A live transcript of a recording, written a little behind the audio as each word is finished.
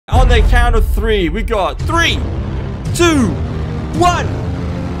the count of 3. We got 3, 2, 1.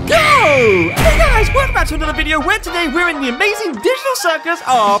 Go! Hey guys, welcome back to another video where today we're in the amazing digital circus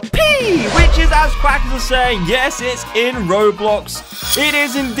RP, which is, as Crackers are saying, yes, it's in Roblox. It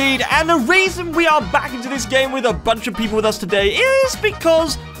is indeed, and the reason we are back into this game with a bunch of people with us today is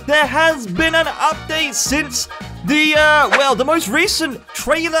because there has been an update since the most recent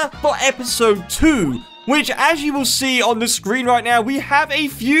trailer for episode 2. Which, as you will see on the screen right now, we have a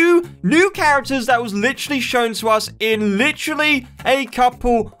few new characters that was literally shown to us in literally a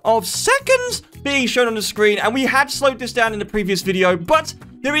couple of seconds being shown on the screen. And we had slowed this down in the previous video, but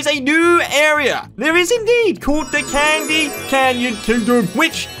there is a new area. There is indeed, called the Candy Canyon Kingdom,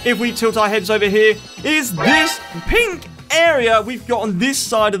 which, if we tilt our heads over here, is this pink area we've got on this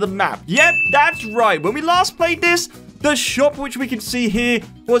side of the map. Yep, that's right. When we last played this, the shop, which we can see here,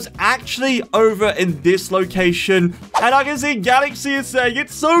 was actually over in this location. And I can see Galaxy is saying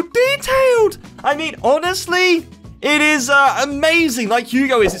it's so detailed. I mean, honestly, it is amazing. Like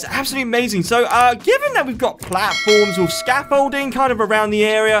Hugo is. It's absolutely amazing. So, given that we've got platforms or scaffolding kind of around the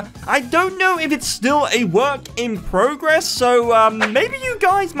area, I don't know if it's still a work in progress. So, maybe you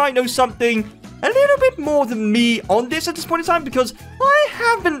guys might know something a little bit more than me on this at this point in time, because I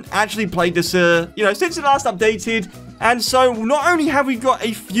haven't actually played this, since it last updated. And so, not only have we got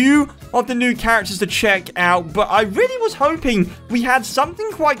a few of the new characters to check out, but I really was hoping we had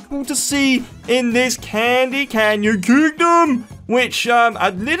something quite cool to see in this Candy Canyon Kingdom, which, near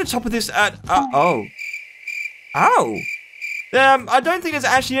the top of this, I don't think there's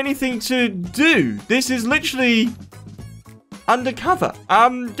actually anything to do. This is literally undercover.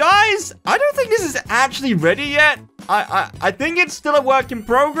 Guys, I don't think this is actually ready yet. I think it's still a work in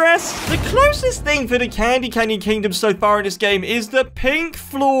progress. The closest thing for the Candy Canyon Kingdom so far in this game is the pink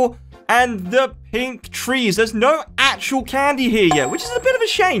floor and the pink trees. There's no actual candy here yet, which is a bit of a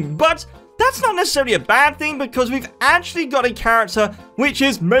shame, but that's not necessarily a bad thing because we've actually got a character which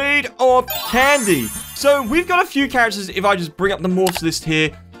is made of candy. So we've got a few characters. If I just bring up the morphs list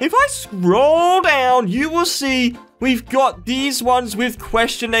here, if I scroll down, you will see we've got these ones with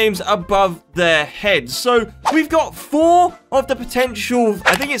question names above their heads. So we've got 4 of the potential,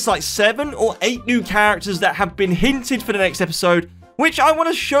 I think it's like 7 or 8 new characters that have been hinted for the next episode, which I want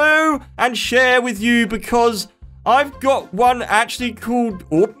to show and share with you because I've got one actually called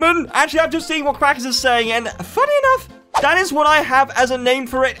Orpman. Actually, I've just seen what Crackers is saying, and funny enough, that is what I have as a name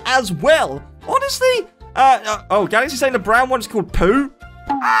for it as well. Honestly, Galaxy's saying the brown one's called Pooh.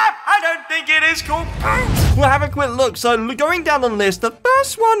 I don't think it is called Pooh. We'll have a quick look. So, going down the list, the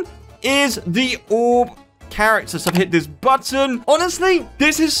first one is the orb character. So, I've hit this button. Honestly,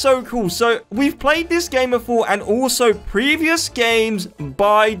 this is so cool. So, we've played this game before and also previous games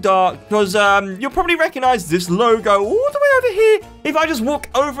by Dark, because you'll probably recognize this logo all the way over here if I just walk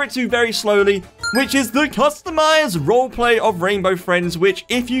over it too very slowly, which is the customized roleplay of Rainbow Friends, which,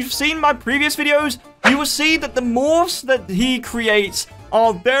 if you've seen my previous videos, you will see that the morphs that he creates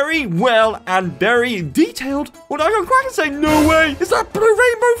are very well and very detailed. Well, I got Crack and say, no way, is that Blue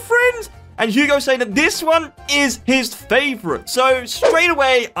Rainbow Friends? And Hugo saying that this one is his favorite. So straight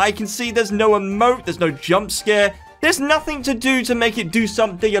away, I can see there's no emote, there's no jump scare. There's nothing to do to make it do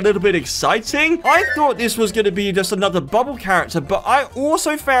something a little bit exciting. I thought this was going to be just another bubble character, but I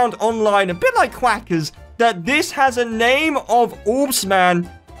also found online, a bit like Quackers, that this has a name of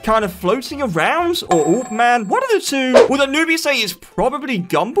Orbsman kind of floating around, or Orbman, one of the two. Well, the newbies say it's probably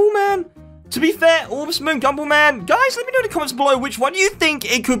Gumbleman. To be fair, Orbsman, Gumbleman, guys, let me know in the comments below which one you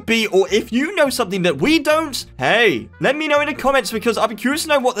think it could be, or if you know something that we don't, hey, let me know in the comments, because I'd be curious to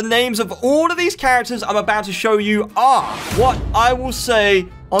know what the names of all of these characters I'm about to show you are. What I will say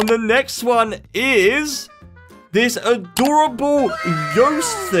on the next one is this adorable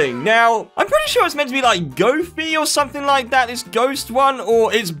ghost thing. Now, I'm pretty sure it's meant to be like Goofy or something like that, this ghost one,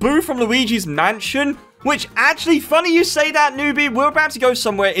 or it's Boo from Luigi's Mansion, which actually, funny you say that, newbie, we're about to go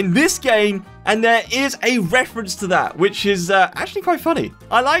somewhere in this game, and there is a reference to that, which is actually quite funny.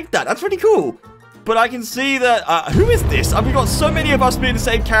 I like that. That's really cool. But I can see that, who is this? We've got so many of us being the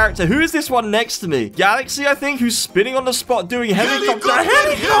same character. Who is this one next to me? Galaxy, I think, who's spinning on the spot doing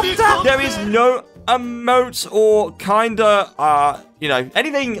helicopter. There is no emotes or kinda,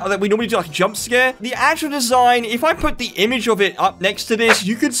 anything that we normally do, like a jump scare. The actual design, if I put the image of it up next to this,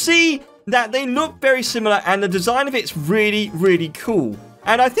 you could see that they look very similar, and the design of it's really, really cool.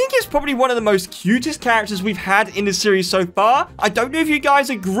 And I think it's probably one of the most cutest characters we've had in the series so far. I don't know if you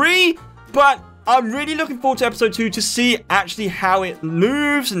guys agree, but I'm really looking forward to episode 2 to see actually how it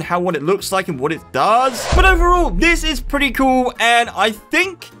moves and what it looks like and what it does. But overall, this is pretty cool, and I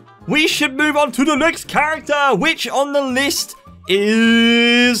think we should move on to the next character, which on the list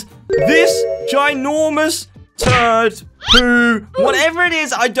is ginormous turd, poo, whatever it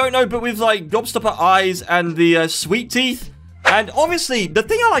is, I don't know, but with like gobstopper eyes and the sweet teeth. And obviously, the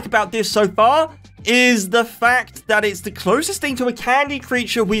thing I like about this so far is the fact that it's the closest thing to a candy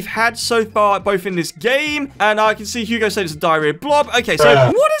creature we've had so far, both in this game, and I can see Hugo said it's a diarrhea blob. Okay,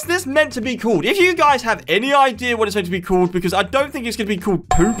 so what is this meant to be called? If you guys have any idea what it's meant to be called, because I don't think it's going to be called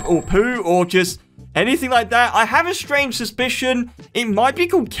poop or poo or just anything like that, I have a strange suspicion it might be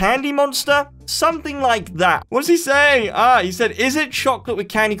called Candy Monster, something like that. What's he saying? He said, is it chocolate with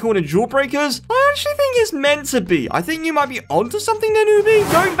candy corn and jawbreakers? I actually think it's meant to be. I think you might be onto something there,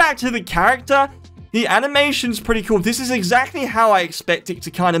 newbie. Going back to the character, the animation's pretty cool. This is exactly how I expect it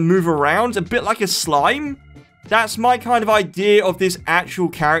to kind of move around, a bit like a slime. That's my kind of idea of this actual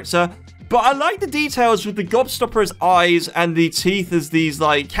character. But I like the details with the gobstopper's eyes and the teeth as these,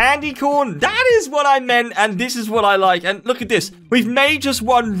 like, candy corn. That is what I meant, and this is what I like. And look at this. We've made just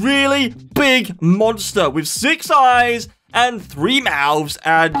one really big monster with 6 eyes and 3 mouths,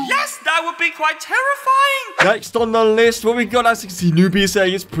 and yes, that would be quite terrifying. Next on the list, what we got, as you can see, Newbie is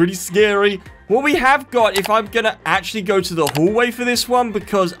saying it's pretty scary. What we have got, if I'm gonna actually go to the hallway for this one,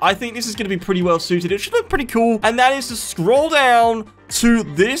 because I think this is gonna be pretty well suited, it should look pretty cool, and that is to scroll down to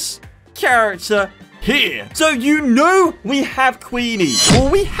this character here. So you know we have Queenie, or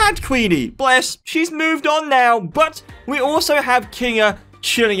we had Queenie, bless, she's moved on now, but we also have Kinga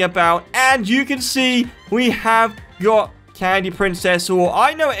chilling about, and you can see we have got Candy Princess, or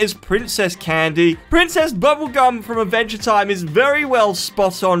I know it as Princess Candy. Princess Bubblegum from Adventure Time is very well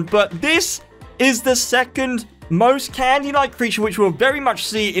spot on, but this is the second most candy-like creature, which we'll very much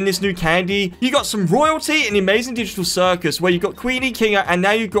see in this new candy. You got some royalty in the Amazing Digital Circus, where you got Queenie, Kinga, and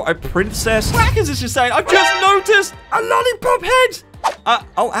now you've got a princess. Crackers is just saying, I've just noticed a lollipop head.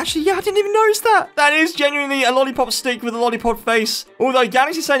 Oh, actually, yeah, I didn't even notice that. That is genuinely a lollipop stick with a lollipop face. Although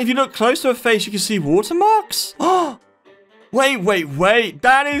Galaxy's saying if you look close to her face, you can see watermarks. Oh, wait.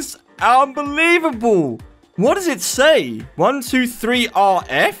 That is unbelievable. What does it say? 1, 2, 3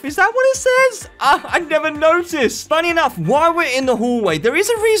 RF? Is that what it says? I never noticed. Funny enough, while we're in the hallway, there is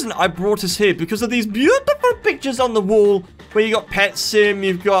a reason I brought us here, because of these beautiful pictures on the wall where you got Pet Sim,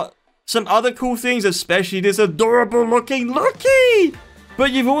 you've got some other cool things, especially this adorable looking Lookie.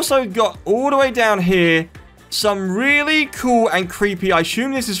 But you've also got all the way down here some really cool and creepy, I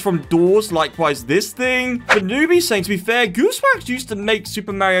assume this is from Doors, likewise this thing. But Newbie's saying, to be fair, Goosewax used to make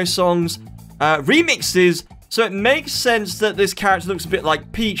Super Mario songs remixes, so it makes sense that this character looks a bit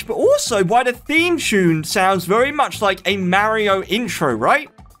like Peach, but also why the theme tune sounds very much like a Mario intro, right?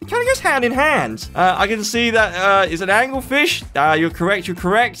 It kind of goes hand in hand. I can see that is an anglefish. You're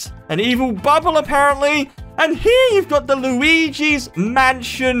correct. An evil bubble, apparently. And here you've got the Luigi's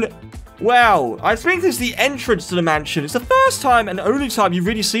Mansion. Wow, I think this is the entrance to the mansion. It's the first time and only time you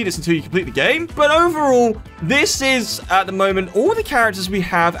really see this until you complete the game. But overall, this is, at the moment, all the characters we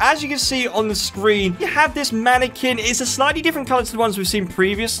have. As you can see on the screen, you have this mannequin. It's a slightly different color to the ones we've seen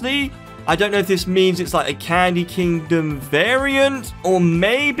previously. I don't know if this means it's like a Candy Kingdom variant, or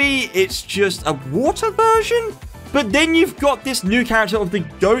maybe it's just a water version. But then you've got this new character of the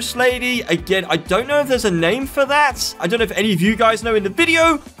Ghost Lady. Again, I don't know if there's a name for that. I don't know if any of you guys know in the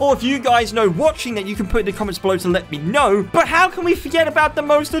video, or if you guys know watching that you can put in the comments below to let me know. But how can we forget about the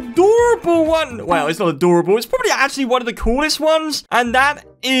most adorable one? Well, it's not adorable. It's probably actually one of the coolest ones. And that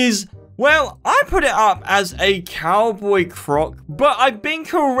is, well, I put it up as a cowboy croc, but I've been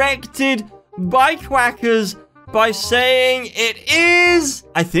corrected by Quackers by saying it is,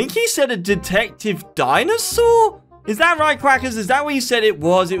 I think he said a detective dinosaur? Is that right, Quackers? Is that what you said it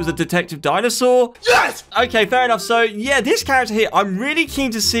was? It was a detective dinosaur? Yes! Okay, fair enough. So, yeah, this character here, I'm really keen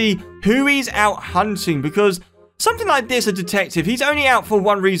to see who he's out hunting, because something like this, a detective, he's only out for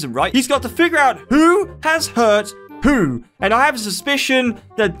one reason, right? He's got to figure out who has hurt who. And I have a suspicion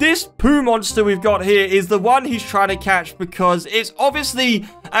that this poo monster we've got here is the one he's trying to catch, because it's obviously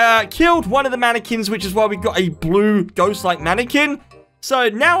killed one of the mannequins, which is why we've got a blue ghost-like mannequin. So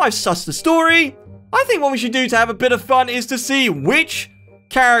now I've sussed the story. I think what we should do to have a bit of fun is to see which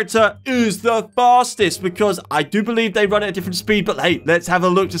character is the fastest, because I do believe they run at a different speed. But hey, let's have a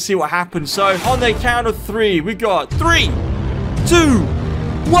look to see what happens. So on the count of 3, we got 3, 2,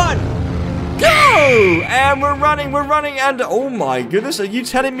 1. Go! And we're running, and oh my goodness, are you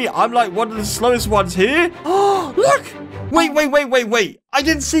telling me I'm like one of the slowest ones here? Oh, look! Wait. I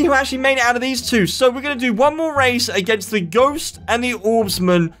didn't see who actually made it out of these two. So we're going to do one more race against the Ghost and the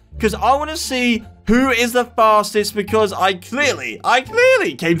Orbsman, because I want to see who is the fastest, because I clearly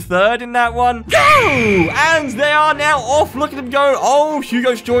came third in that one. Go! And they are now off. Look at them go. Oh,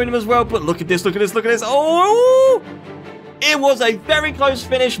 Hugo's joined them as well, but look at this. Oh! it was a very close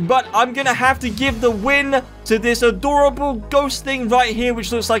finish, but I'm gonna have to give the win to this adorable ghost thing right here,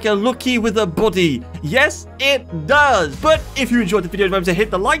 which looks like a lookie with a body. Yes, it does. But if you enjoyed the video, remember to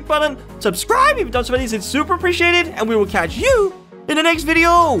hit the like button, subscribe if you've done so already, it's super appreciated, and we will catch you in the next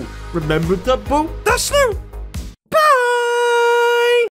video. Remember to boot the snoot.